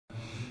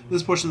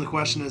This portion of the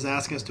question is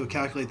asking us to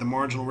calculate the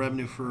marginal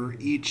revenue for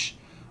each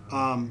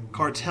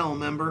cartel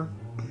member,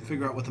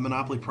 figure out what the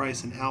monopoly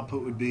price and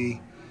output would be,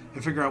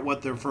 and figure out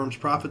what their firm's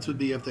profits would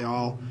be if they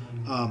all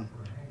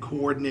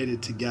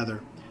coordinated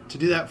together. To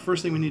do that,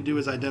 first thing we need to do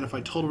is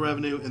identify total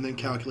revenue and then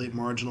calculate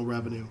marginal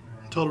revenue.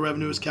 Total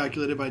revenue is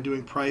calculated by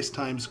doing price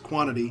times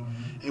quantity,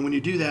 and when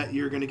you do that,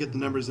 you're going to get the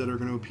numbers that are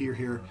going to appear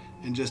here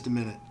in just a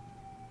minute.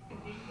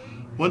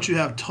 Once you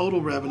have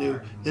total revenue,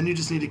 then you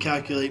just need to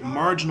calculate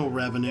marginal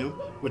revenue,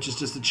 which is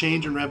just the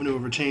change in revenue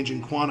over change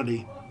in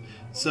quantity.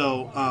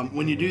 So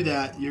when you do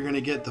that, you're going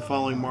to get the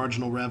following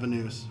marginal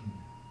revenues.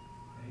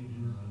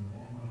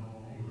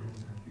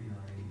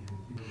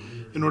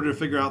 In order to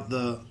figure out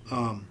the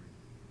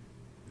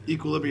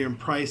equilibrium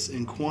price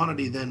and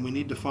quantity, then we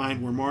need to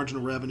find where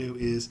marginal revenue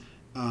is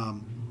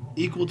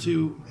equal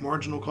to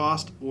marginal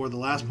cost, or the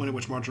last point at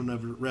which marginal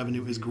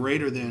revenue is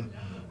greater than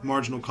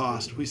marginal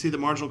cost. We see the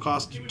marginal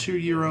cost 2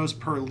 euros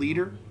per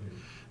liter,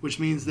 which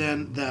means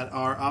then that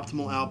our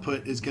optimal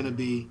output is going to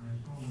be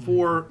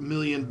 4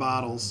 million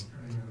bottles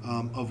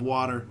of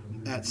water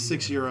at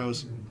 6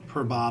 euros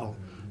per bottle.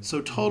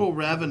 So total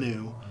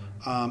revenue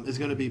is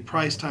going to be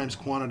price times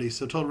quantity.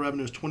 So total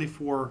revenue is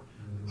 24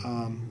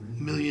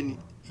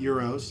 million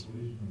euros.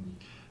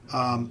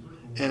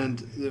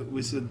 And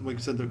we said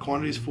the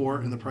quantity is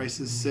 4 and the price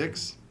is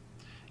 6.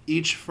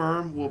 Each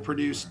firm will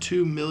produce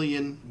 2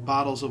 million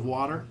bottles of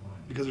water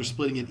because they're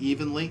splitting it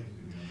evenly.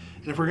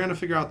 And if we're going to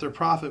figure out their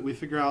profit, we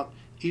figure out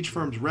each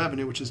firm's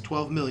revenue, which is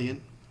 12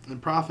 million, and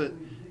profit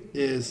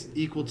is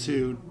equal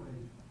to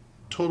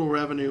total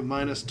revenue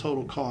minus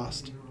total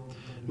cost.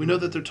 We know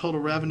that their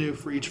total revenue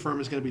for each firm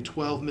is going to be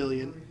 12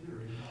 million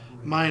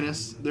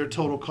minus their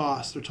total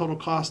cost. Their total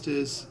cost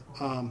is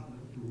a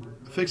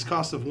fixed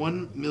cost of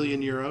 1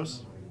 million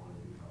euros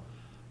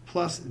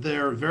plus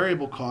their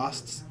variable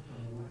costs.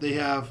 They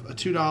have a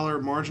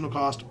 $2 marginal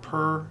cost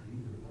per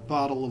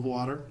bottle of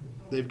water.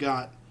 They've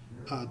got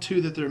 2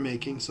 that they're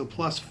making, so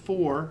plus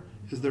 4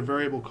 is their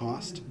variable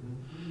cost.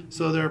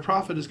 So their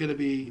profit is going to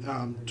be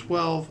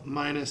 12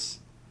 minus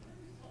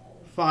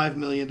 $5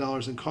 million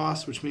in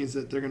costs, which means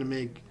that they're going to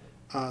make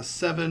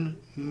 7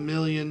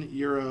 million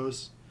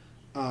euros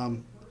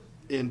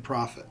in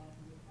profit.